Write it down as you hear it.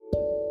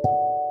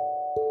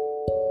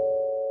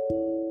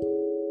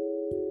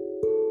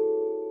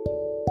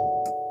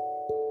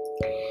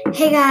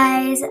Hey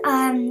guys,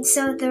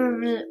 so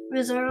the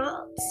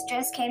results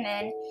just came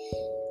in.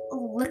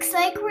 Looks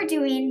like we're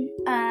doing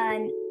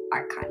an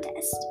art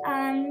contest.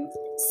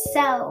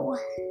 So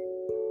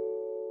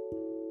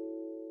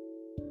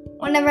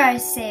whenever I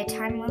say a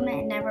time limit,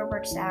 it never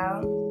works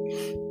out.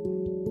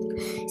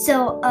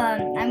 So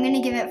I'm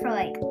gonna give it for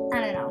I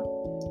don't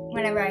know,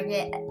 whenever I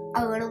get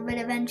a little bit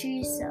of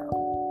entries. So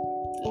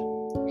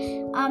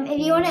yeah. If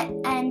you want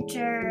to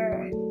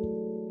enter,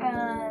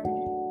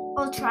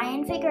 I'll try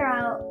and figure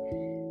out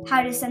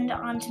how to send it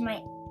on to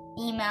my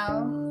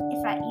email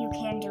you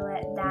can do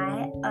it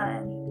that.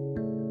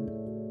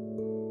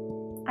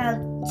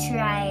 I'll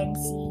try and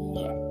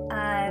see.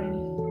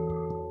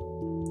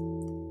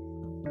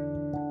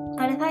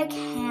 But if I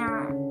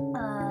can't,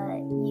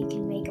 you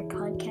can make a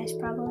podcast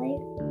probably.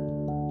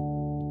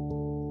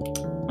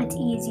 It's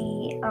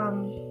easy.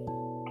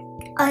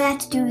 All you have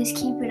to do is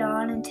keep it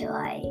on until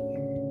I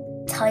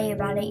tell you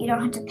about it. You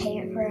don't have to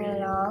pay for it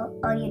at all.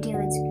 All you do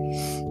is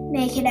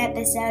make an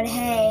episode,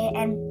 hey,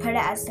 and put it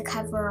as the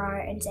cover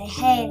art and say,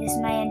 hey, this is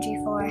my entry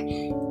for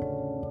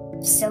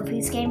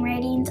Sophie's Game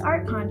Ratings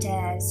art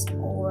contest.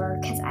 Or,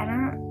 because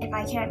if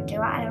I can't do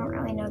it, I don't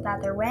really know the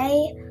other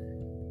way.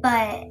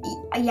 But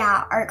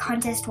yeah, art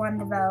contest won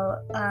the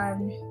vote.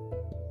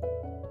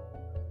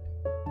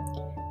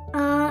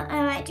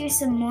 I might do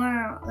some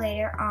more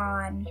later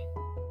on.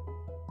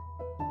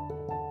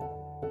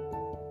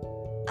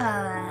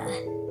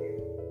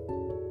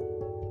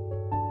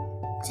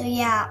 So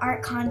yeah,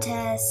 art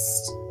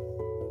contest.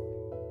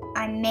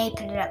 I may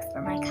put it up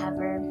for my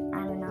cover. I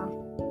don't know.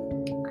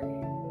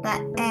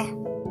 But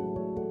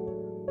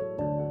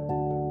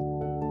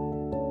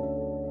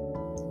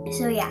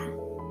So yeah.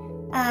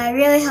 I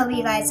really hope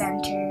you guys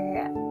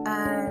enter.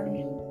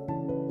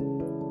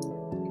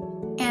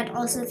 And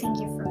also thank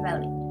you for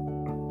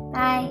voting.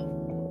 Bye.